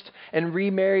divorced and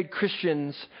remarried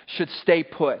Christians should stay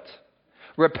put,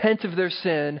 repent of their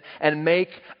sin, and make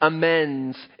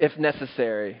amends if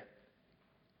necessary.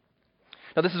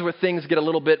 Now, this is where things get a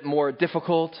little bit more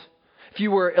difficult. If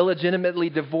you were illegitimately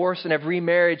divorced and have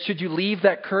remarried, should you leave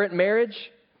that current marriage?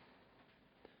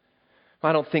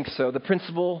 I don't think so. The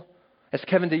principle, as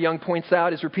Kevin DeYoung points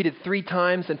out, is repeated 3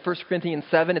 times in 1 Corinthians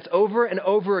 7. It's over and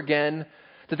over again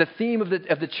that the theme of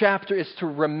the chapter is to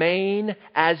remain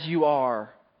as you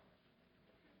are.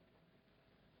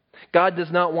 God does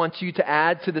not want you to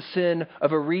add to the sin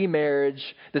of a remarriage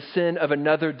the sin of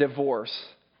another divorce.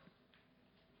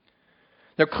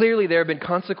 Now, clearly there have been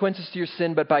consequences to your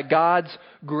sin, but by God's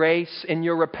grace in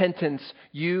your repentance,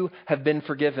 you have been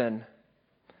forgiven.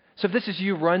 So if this is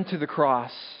you, run to the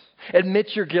cross,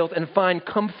 admit your guilt, and find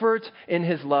comfort in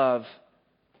His love.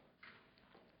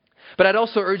 But I'd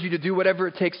also urge you to do whatever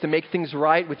it takes to make things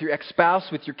right with your ex-spouse,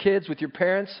 with your kids, with your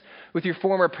parents, with your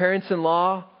former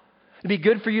parents-in-law. It'd be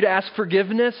good for you to ask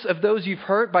forgiveness of those you've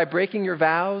hurt by breaking your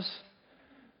vows.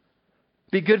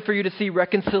 It'd be good for you to see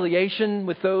reconciliation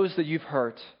with those that you've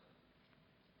hurt.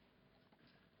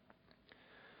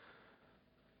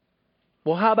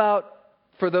 Well, how about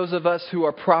for those of us who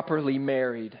are properly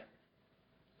married?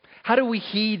 How do we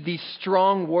heed these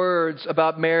strong words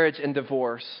about marriage and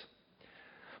divorce?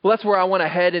 Well, that's where I want to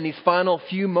head in these final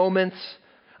few moments.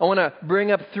 I want to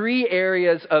bring up 3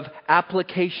 areas of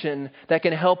application that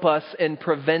can help us in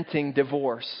preventing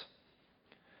divorce.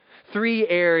 3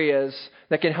 areas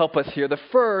that can help us here. The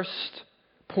first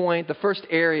point, the first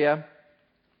area,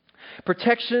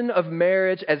 protection of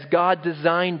marriage as God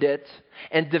designed it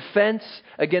and defense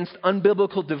against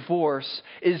unbiblical divorce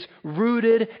is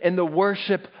rooted in the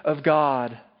worship of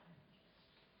God.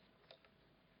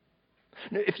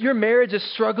 If your marriage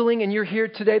is struggling and you're here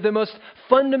today, the most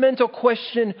fundamental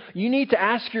question you need to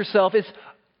ask yourself is,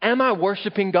 am I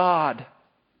worshiping God?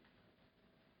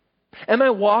 Am I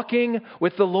walking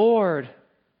with the Lord?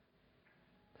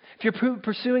 If you're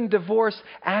pursuing divorce,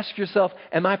 ask yourself,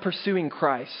 am I pursuing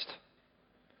Christ?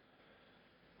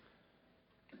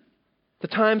 The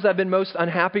times I've been most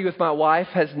unhappy with my wife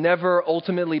has never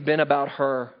ultimately been about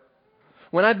her.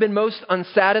 When I've been most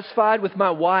unsatisfied with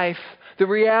my wife, the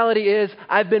reality is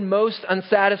I've been most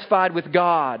unsatisfied with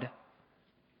God.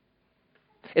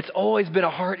 It's always been a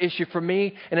heart issue for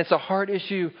me, and it's a heart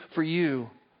issue for you.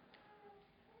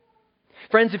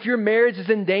 Friends, if your marriage is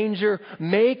in danger,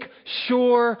 make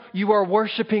sure you are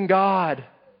worshiping God.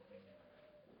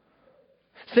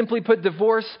 Simply put,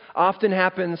 divorce often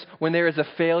happens when there is a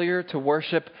failure to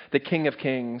worship the King of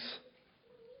Kings.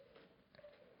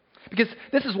 Because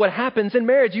this is what happens in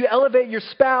marriage. You elevate your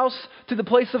spouse to the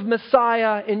place of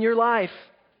Messiah in your life.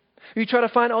 You try to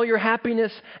find all your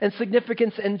happiness and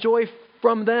significance and joy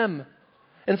from them.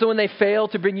 And so when they fail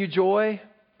to bring you joy,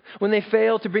 when they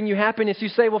fail to bring you happiness, you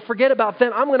say, well, forget about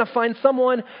them. I'm going to find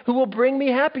someone who will bring me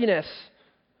happiness.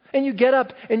 And you get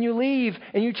up and you leave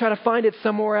and you try to find it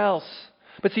somewhere else.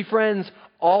 But see, friends,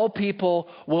 all people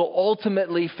will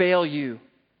ultimately fail you.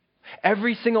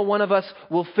 Every single one of us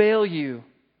will fail you.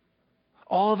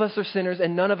 All of us are sinners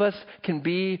and none of us can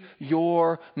be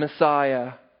your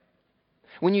Messiah.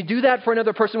 When you do that for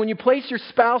another person, when you place your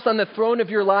spouse on the throne of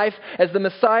your life as the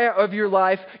Messiah of your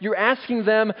life, you're asking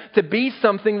them to be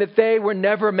something that they were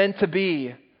never meant to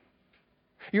be.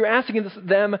 You're asking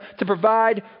them to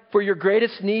provide for your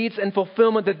greatest needs and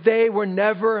fulfillment that they were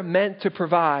never meant to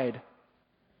provide.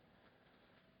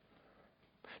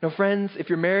 Now, friends, if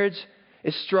your marriage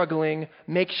is struggling,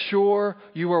 make sure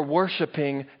you are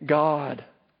worshiping God.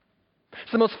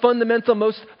 It's the most fundamental,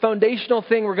 most foundational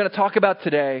thing we're going to talk about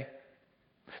today.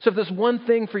 So if there's one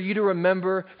thing for you to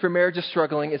remember if your marriage is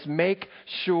struggling, is make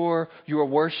sure you are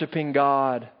worshiping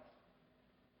God.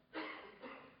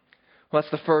 Well,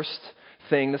 that's the first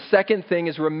thing. The second thing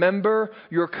is remember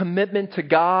your commitment to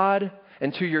God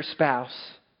and to your spouse.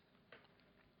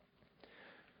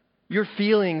 Your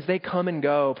feelings, they come and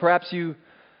go. Perhaps you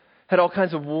had all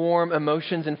kinds of warm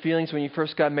emotions and feelings when you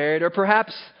first got married. Or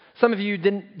perhaps some of you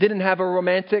didn't have a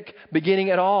romantic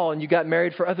beginning at all and you got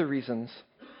married for other reasons.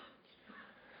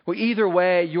 Well, either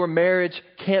way, your marriage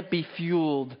can't be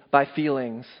fueled by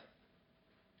feelings.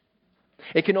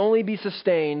 It can only be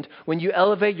sustained when you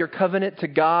elevate your covenant to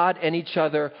God and each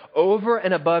other over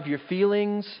and above your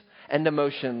feelings and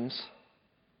emotions.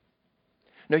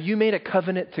 No, you made a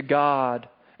covenant to God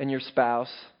and your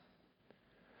spouse.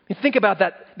 Think about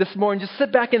that this morning. Just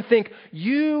sit back and think.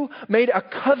 You made a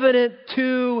covenant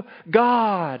to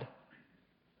God.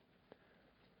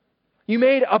 You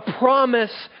made a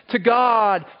promise to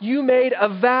God. You made a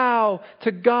vow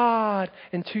to God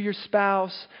and to your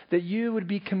spouse that you would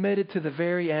be committed to the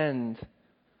very end.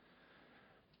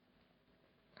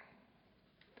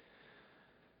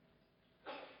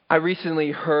 I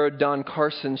recently heard Don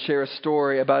Carson share a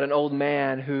story about an old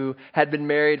man who had been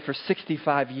married for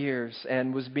 65 years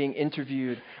and was being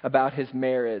interviewed about his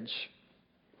marriage.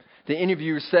 The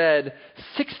interviewer said,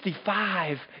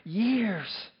 65 years.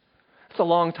 That's a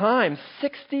long time.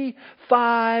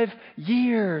 65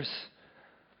 years.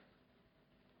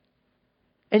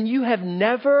 And you have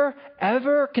never,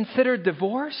 ever considered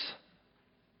divorce?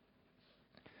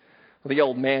 Well, the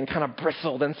old man kind of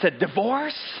bristled and said,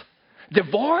 divorce?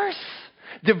 Divorce?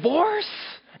 Divorce?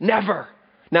 Never.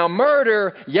 Now,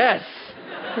 murder, yes.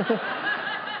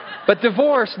 But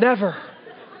divorce, never.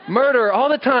 Murder all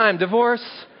the time. Divorce,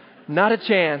 not a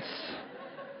chance.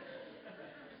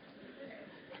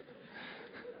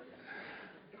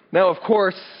 Now, of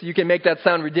course, you can make that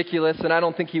sound ridiculous, and I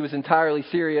don't think he was entirely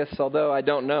serious, although I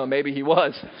don't know. Maybe he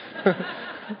was.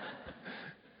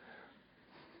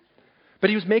 But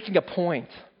he was making a point.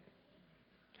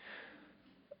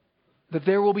 That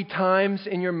there will be times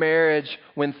in your marriage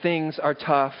when things are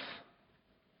tough.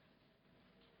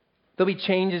 There'll be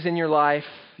changes in your life,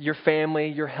 your family,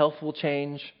 your health will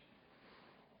change.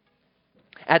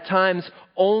 At times,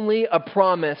 only a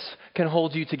promise can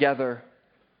hold you together.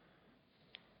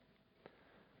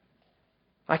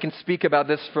 I can speak about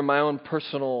this from my own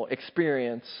personal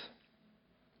experience.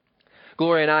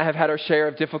 Gloria and I have had our share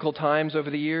of difficult times over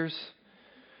the years.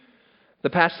 The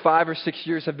past 5 or 6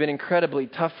 years have been incredibly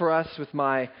tough for us with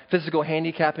my physical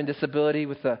handicap and disability,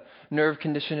 with a nerve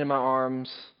condition in my arms.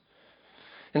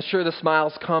 And sure, the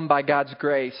smiles come by God's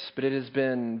grace, but it has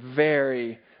been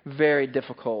very, very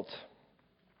difficult.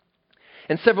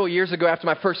 And several years ago, after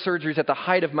my first surgeries, at the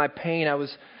height of my pain, I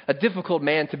was a difficult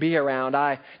man to be around.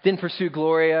 I didn't pursue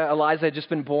Gloria. Eliza had just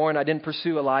been born. I didn't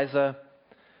pursue Eliza.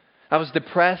 I was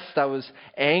depressed. I was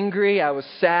angry. I was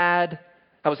sad.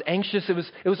 I was anxious.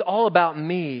 It was all about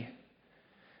me.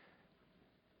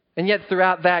 And yet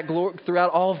throughout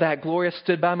all of that, Gloria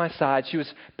stood by my side. She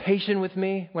was patient with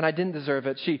me when I didn't deserve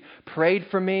it. She prayed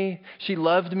for me. She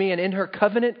loved me. And in her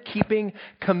covenant-keeping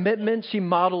commitment, she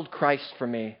modeled Christ for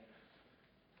me.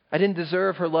 I didn't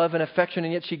deserve her love and affection,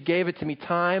 and yet she gave it to me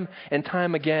time and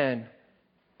time again.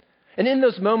 And in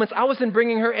those moments, I wasn't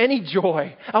bringing her any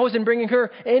joy. I wasn't bringing her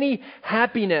any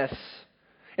happiness.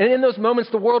 And in those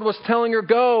moments, the world was telling her,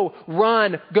 go,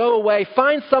 run, go away.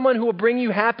 Find someone who will bring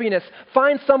you happiness.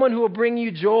 Find someone who will bring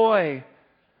you joy.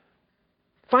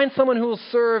 Find someone who will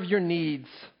serve your needs.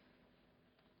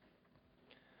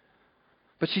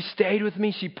 But she stayed with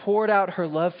me. She poured out her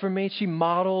love for me. She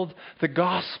modeled the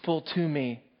gospel to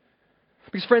me.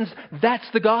 Because friends, that's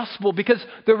the gospel. Because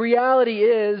the reality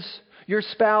is your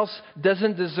spouse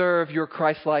doesn't deserve your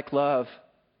Christ-like love.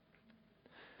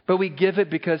 But we give it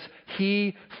because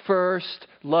He first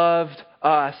loved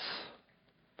us.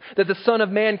 That the Son of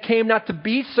Man came not to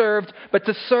be served, but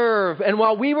to serve. And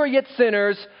while we were yet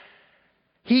sinners,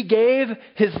 He gave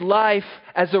His life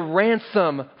as a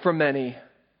ransom for many.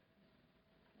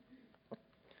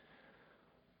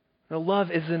 Now,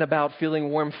 love isn't about feeling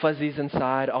warm fuzzies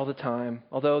inside all the time,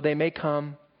 although they may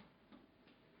come.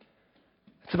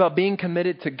 It's about being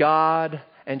committed to God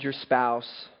and your spouse.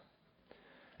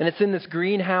 And it's in this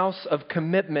greenhouse of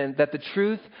commitment that the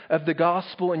truth of the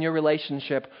gospel in your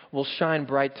relationship will shine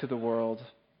bright to the world.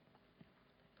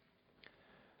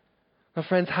 Now,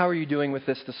 friends, how are you doing with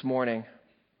this morning?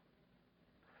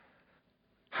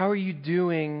 How are you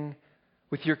doing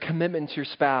with your commitment to your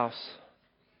spouse?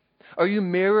 Are you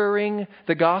mirroring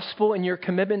the gospel in your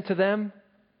commitment to them?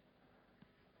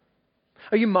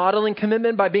 Are you modeling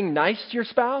commitment by being nice to your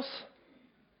spouse?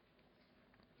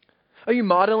 Are you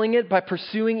modeling it by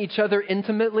pursuing each other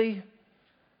intimately?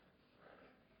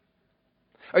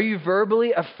 Are you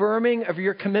verbally affirming of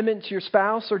your commitment to your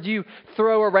spouse? Or do you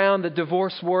throw around the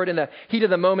divorce word in the heat of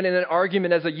the moment in an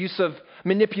argument as a use of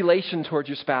manipulation towards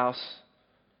your spouse?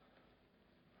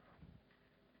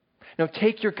 No,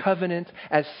 take your covenant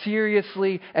as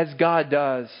seriously as God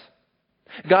does.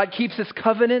 God keeps His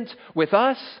covenant with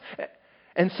us,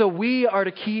 and so we are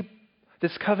to keep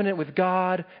this covenant with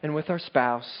God and with our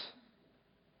spouse.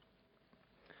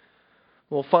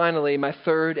 Well, finally, my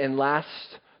third and last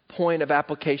point of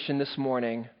application this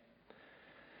morning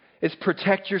is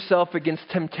protect yourself against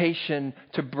temptation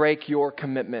to break your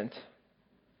commitment.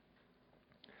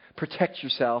 Protect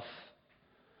yourself.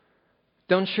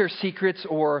 Don't share secrets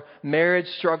or marriage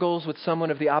struggles with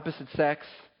someone of the opposite sex.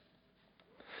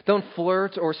 Don't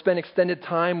flirt or spend extended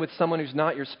time with someone who's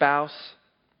not your spouse.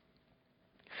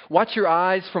 Watch your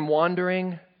eyes from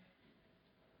wandering.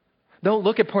 Don't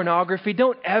look at pornography.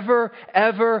 Don't ever,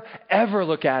 ever, ever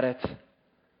look at it.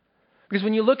 Because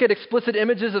when you look at explicit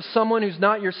images of someone who's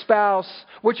not your spouse,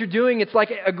 what you're doing, it's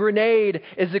like a grenade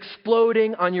is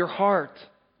exploding on your heart,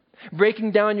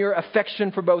 breaking down your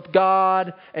affection for both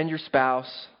God and your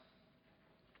spouse.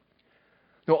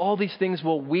 Now, all these things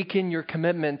will weaken your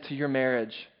commitment to your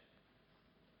marriage.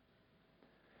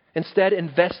 Instead,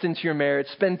 invest into your marriage.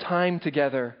 Spend time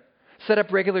together. Set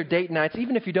up regular date nights.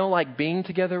 Even if you don't like being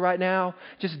together right now,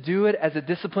 just do it as a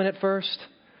discipline at first.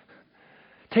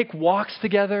 Take walks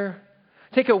together.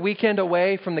 Take a weekend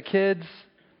away from the kids.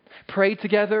 Pray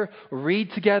together.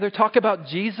 Read together. Talk about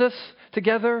Jesus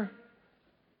together.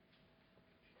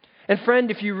 And friend,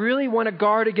 if you really want to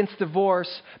guard against divorce,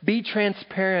 be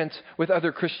transparent with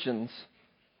other Christians.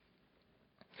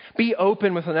 Be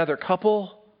open with another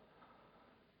couple.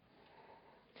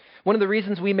 One of the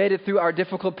reasons we made it through our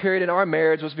difficult period in our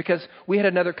marriage was because we had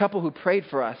another couple who prayed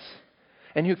for us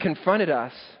and who confronted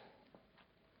us.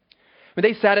 When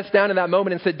they sat us down in that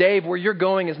moment and said, Dave, where you're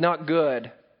going is not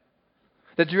good.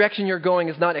 The direction you're going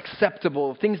is not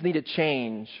acceptable. Things need to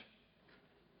change.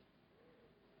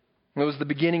 It was the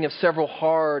beginning of several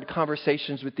hard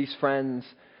conversations with these friends.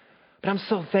 But I'm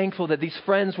so thankful that these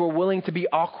friends were willing to be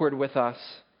awkward with us.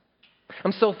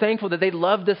 I'm so thankful that they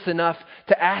loved us enough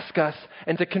to ask us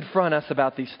and to confront us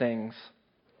about these things.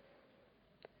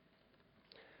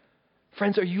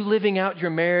 Friends, are you living out your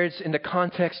marriage in the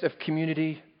context of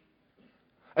community?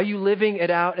 Are you living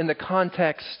it out in the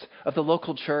context of the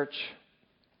local church?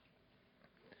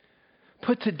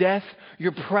 Put to death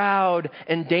your proud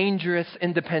and dangerous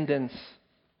independence.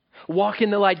 Walk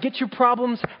in the light. Get your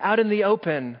problems out in the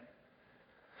open.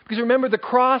 Because remember, the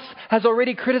cross has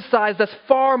already criticized us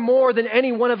far more than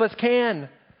any one of us can.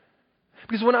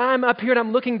 Because when I'm up here and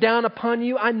I'm looking down upon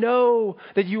you, I know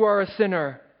that you are a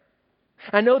sinner.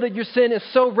 I know that your sin is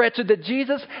so wretched that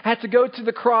Jesus had to go to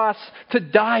the cross to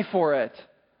die for it.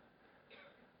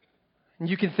 And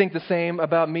you can think the same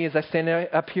about me as I stand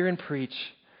up here and preach,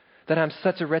 that I'm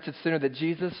such a wretched sinner that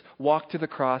Jesus walked to the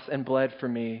cross and bled for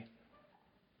me.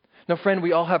 Now, friend,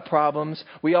 we all have problems.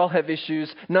 We all have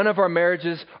issues. None of our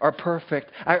marriages are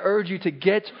perfect. I urge you to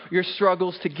get your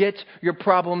struggles, to get your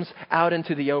problems out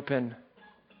into the open.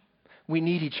 We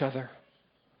need each other.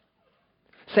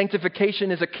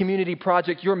 Sanctification is a community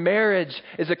project. Your marriage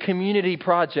is a community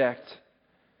project.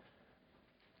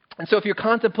 And so if you're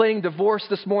contemplating divorce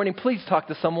this morning, please talk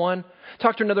to someone.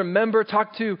 Talk to another member.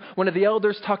 Talk to one of the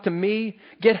elders. Talk to me.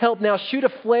 Get help now. Shoot a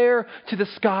flare to the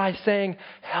sky saying,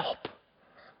 help.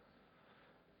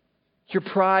 Your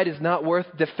pride is not worth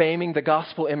defaming the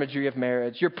gospel imagery of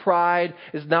marriage. Your pride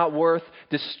is not worth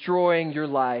destroying your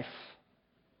life.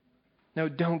 No,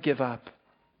 don't give up.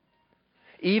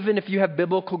 Even if you have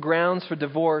biblical grounds for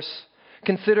divorce,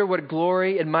 consider what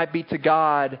glory it might be to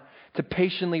God to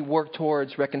patiently work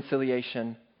towards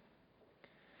reconciliation.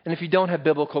 And if you don't have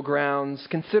biblical grounds,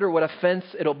 consider what offense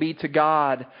it'll be to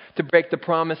God to break the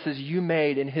promises you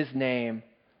made in His name.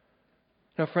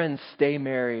 No, friends, stay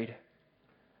married.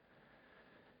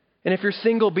 And if you're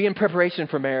single, be in preparation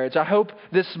for marriage. I hope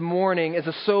this morning is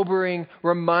a sobering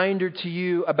reminder to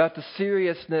you about the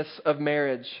seriousness of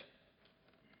marriage.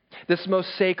 This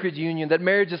most sacred union, that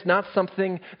marriage is not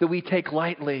something that we take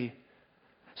lightly.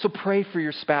 So pray for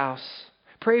your spouse.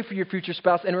 Pray for your future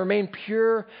spouse and remain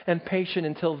pure and patient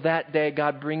until that day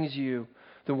God brings you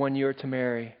the one you're to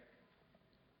marry.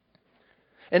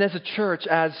 And as a church,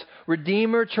 as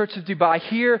Redeemer Church of Dubai,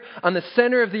 here on the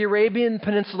center of the Arabian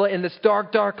Peninsula in this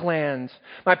dark, dark land,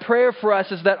 my prayer for us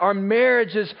is that our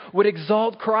marriages would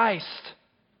exalt Christ.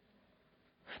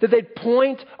 That they'd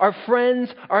point our friends,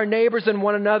 our neighbors, and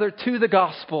one another to the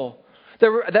gospel.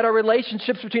 That our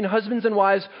relationships between husbands and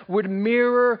wives would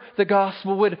mirror the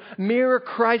gospel, would mirror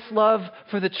Christ's love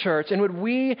for the church. And would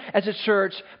we as a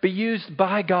church be used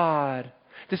by God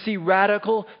to see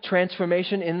radical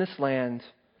transformation in this land?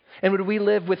 And would we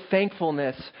live with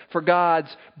thankfulness for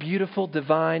God's beautiful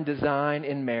divine design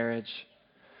in marriage?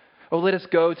 Oh, let us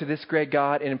go to this great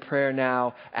God in prayer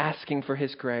now, asking for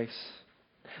His grace.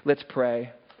 Let's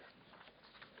pray.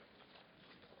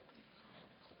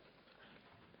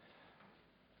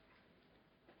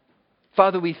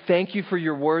 Father, we thank You for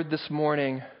Your word this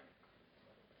morning.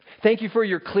 Thank You for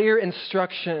Your clear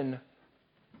instruction.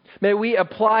 May we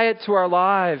apply it to our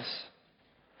lives.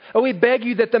 Oh, we beg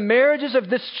You that the marriages of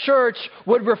this church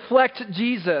would reflect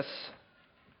Jesus.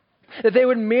 That they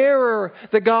would mirror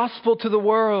the gospel to the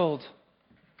world.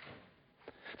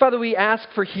 Father, we ask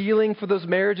for healing for those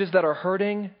marriages that are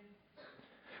hurting.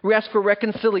 We ask for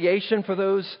reconciliation for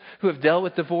those who have dealt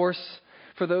with divorce,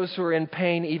 for those who are in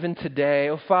pain even today.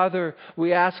 Oh, Father,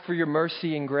 we ask for Your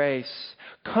mercy and grace.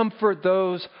 Comfort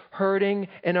those hurting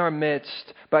in our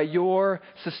midst by Your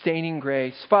sustaining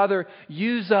grace. Father,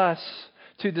 use us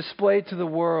to display to the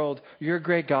world Your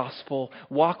great gospel.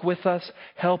 Walk with us.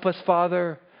 Help us,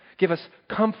 Father. Give us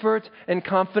comfort and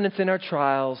confidence in our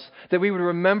trials, that we would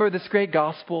remember this great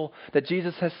gospel that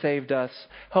Jesus has saved us.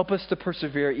 Help us to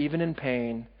persevere even in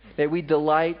pain. May we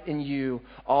delight in You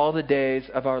all the days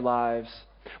of our lives.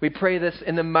 We pray this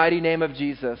in the mighty name of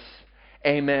Jesus.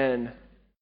 Amen.